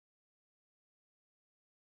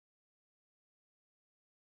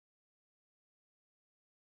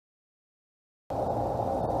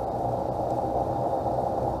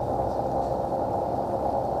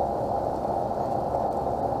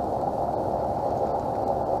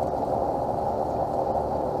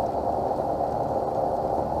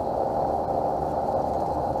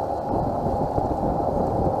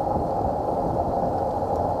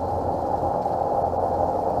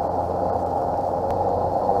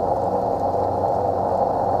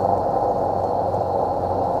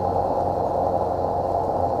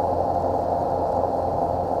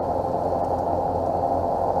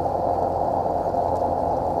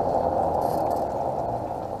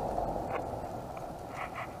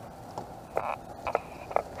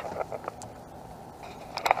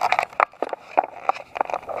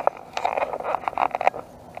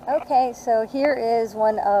Okay, so here is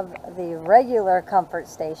one of the regular comfort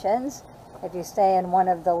stations. If you stay in one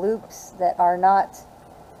of the loops that are not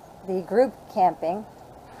the group camping,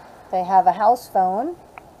 they have a house phone.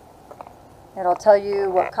 It'll tell you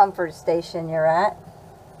what comfort station you're at.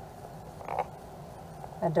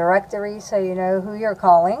 A directory so you know who you're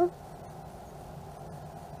calling.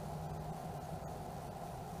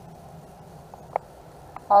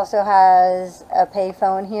 Also has a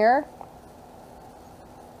payphone here.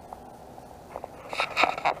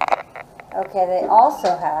 Okay, they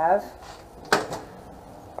also have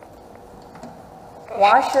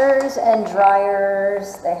washers and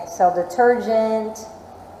dryers. They sell detergent,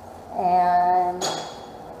 and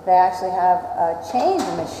they actually have a change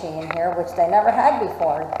machine here, which they never had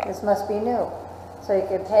before. This must be new. So you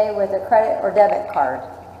can pay with a credit or debit card.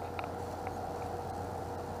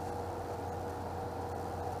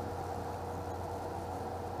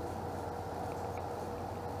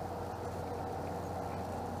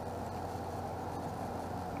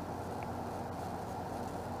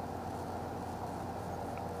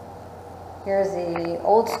 Here's the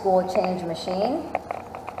old school change machine.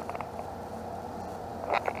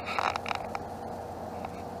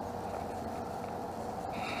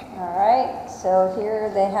 Alright, so here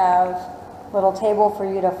they have a little table for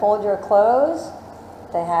you to fold your clothes.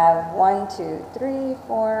 They have 5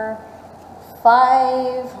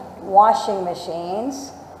 washing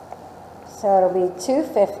machines. So it'll be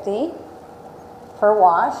 $2.50 per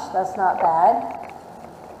wash. That's not bad.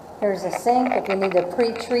 Here's a sink if you need to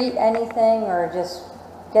pre-treat anything or just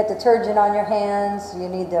get detergent on your hands. You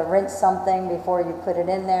need to rinse something before you put it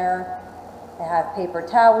in there. They have paper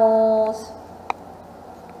towels.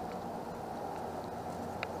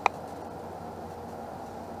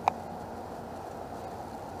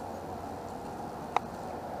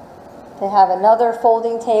 They have another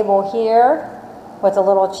folding table here with a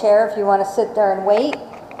little chair if you want to sit there and wait.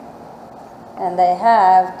 And they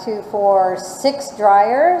have 2, 4, 6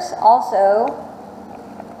 dryers, also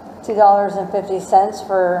 $2.50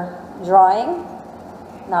 for drying,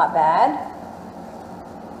 not bad.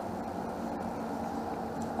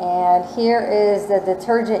 And here is the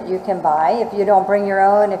detergent you can buy if you don't bring your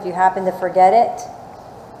own, if you happen to forget it.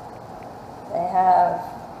 They have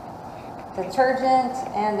detergent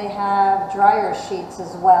and they have dryer sheets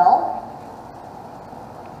as well.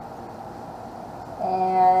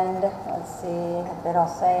 And let's see if it'll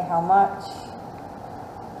say how much.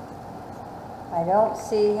 I don't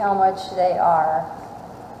see how much they are.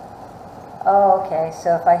 Oh, okay,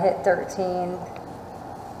 so if I hit 13,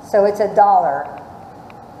 so it's $1.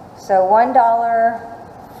 So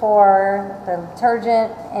 $1 for the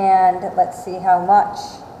detergent, and let's see how much.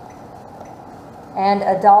 And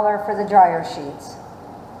 $1 for the dryer sheets.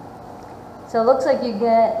 So it looks like you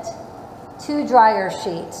get 2 dryer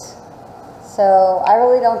sheets. So I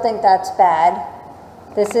really don't think that's bad.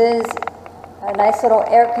 This is a nice little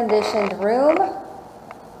air-conditioned room.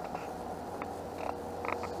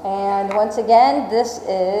 And once again, this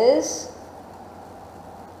is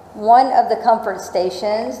one of the comfort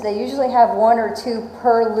stations. They usually have 1 or 2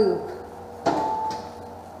 per loop.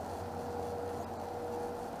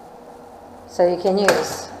 So you can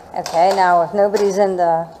use. Okay, now if nobody's in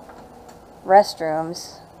the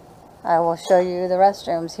restrooms, I will show you the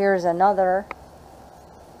restrooms. Here's another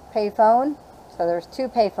payphone. So there's 2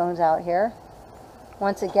 payphones out here.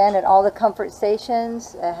 Once again, at all the comfort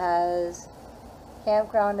stations, it has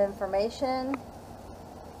campground information.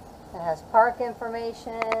 It has park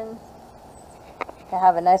information. They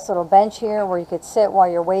have a nice little bench here where you could sit while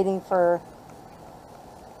you're waiting for,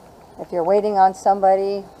 if you're waiting on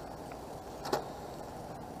somebody.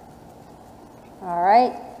 All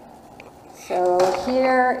right. So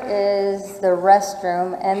here is the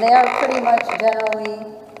restroom, and they are pretty much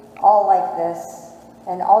generally all like this,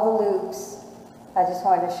 and all the loops. I just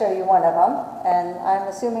wanted to show you one of them, and I'm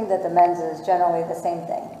assuming that the men's is generally the same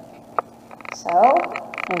thing. So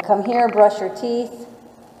you come here, brush your teeth.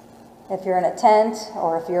 If you're in a tent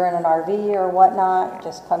or if you're in an RV or whatnot,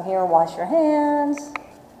 just come here, wash your hands.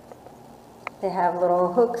 They have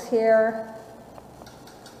little hooks here.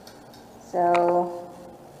 So,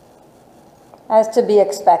 as to be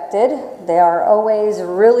expected, they are always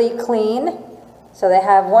really clean. So they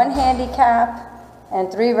have 1 handicap and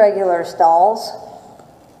 3 regular stalls.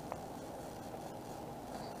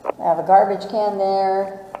 They have a garbage can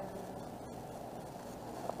there.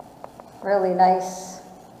 Really nice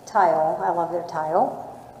tile. I love their tile.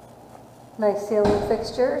 Nice ceiling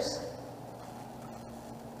fixtures.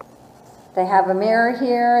 They have a mirror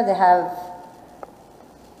here. They have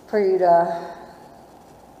for you to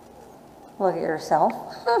look at yourself.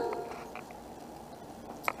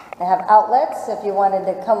 They have outlets if you wanted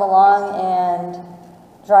to come along and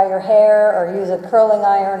dry your hair or use a curling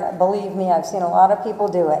iron. Believe me, I've seen a lot of people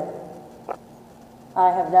do it.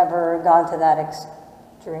 I have never gone to that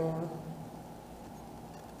extreme.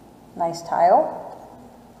 Nice tile.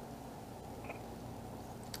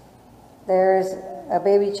 There's a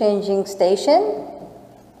baby changing station,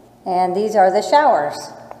 and these are the showers.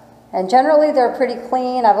 And generally they're pretty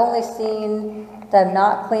clean. I've only seen them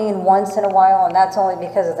not clean once in a while, and that's only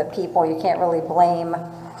because of the people. You can't really blame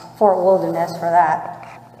Fort Wilderness for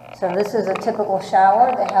that. So this is a typical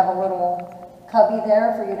shower. They have a little cubby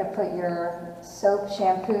there for you to put your soap,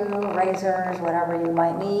 shampoo, razors, whatever you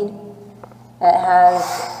might need. It has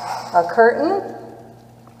a curtain.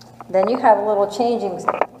 Then you have a little changing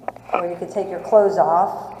where you could take your clothes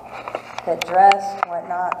off, get dressed,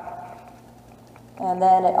 whatnot. And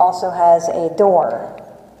then it also has a door.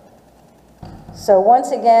 So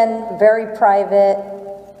once again, very private.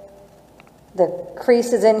 The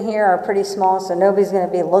creases in here are pretty small, so nobody's going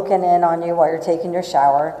to be looking in on you while you're taking your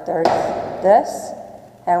shower. There's this.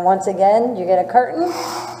 And once again, you get a curtain.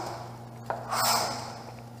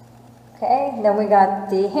 Okay, then we got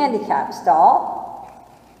the handicap stall,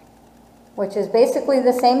 which is basically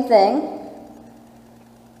the same thing.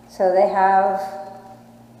 So they have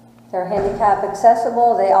their handicap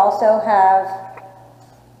accessible. They also have,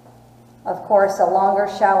 of course, a longer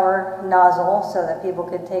shower nozzle so that people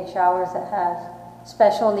could take showers that have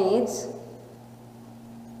special needs.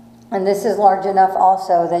 And this is large enough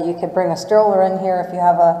also that you could bring a stroller in here if you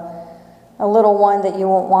have a little one that you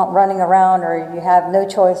won't want running around, or you have no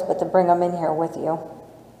choice but to bring them in here with you.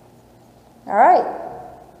 All right.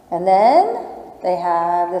 And then they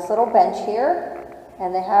have this little bench here,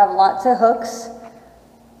 and they have lots of hooks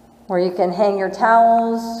where you can hang your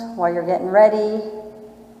towels while you're getting ready,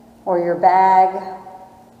 or your bag.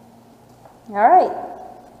 All right.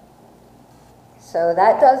 So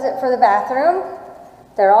that does it for the bathroom.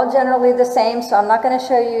 They're all generally the same, so I'm not going to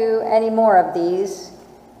show you any more of these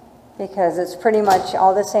because it's pretty much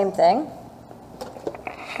all the same thing.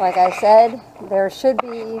 Like I said, there should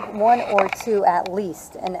be one or two at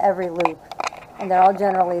least in every loop, and they're all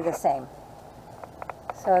generally the same.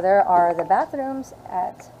 So there are the bathrooms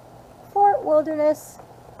at Fort Wilderness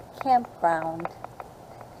Campground.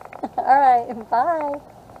 All right, bye.